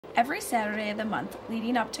Every Saturday of the month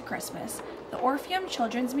leading up to Christmas, the ORPHEUM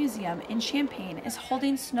Children's Museum in Champaign is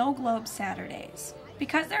holding Snow Globe Saturdays.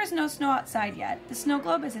 Because there is no snow outside yet, the snow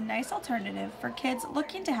globe is a nice alternative for kids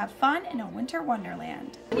looking to have fun in a winter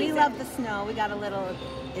wonderland. We love the snow. We got a little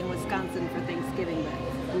in Wisconsin for Thanksgiving,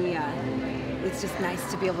 but it's just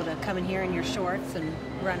nice to be able to come in here in your shorts and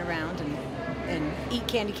run around and eat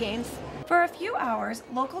candy canes. For a few hours,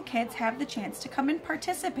 local kids have the chance to come and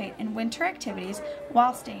participate in winter activities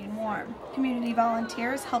while staying warm. Community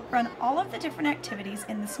volunteers help run all of the different activities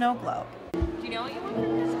in the snow globe. Do you know what you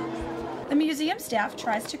want? The museum staff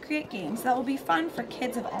tries to create games that will be fun for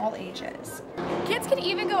kids of all ages. Kids can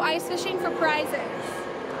even go ice fishing for prizes.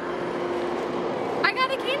 I got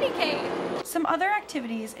a candy cane. Some other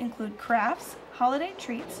activities include crafts, holiday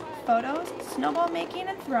treats, photos, snowball making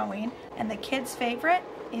and throwing, and the kids' favorite,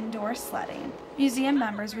 indoor sledding. Museum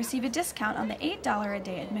members receive a discount on the $8 a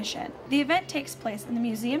day admission. The event takes place in the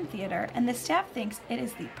museum theater, and the staff thinks it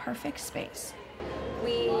is the perfect space.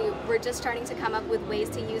 We were just starting to come up with ways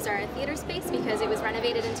to use our theater space because it was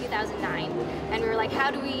renovated in 2009, and we were like,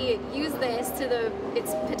 how do we use this to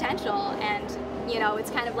its potential? And you know, it's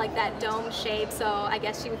kind of like that dome shape, so I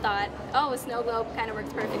guess she thought, oh, a snow globe kind of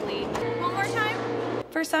works perfectly. One more time.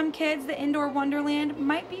 For some kids, the indoor wonderland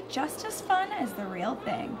might be just as fun as the real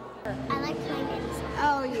thing. I like penguins.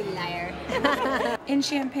 Oh, you liar. In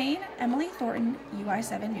Champaign, Emily Thornton,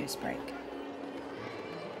 UI7 Newsbreak.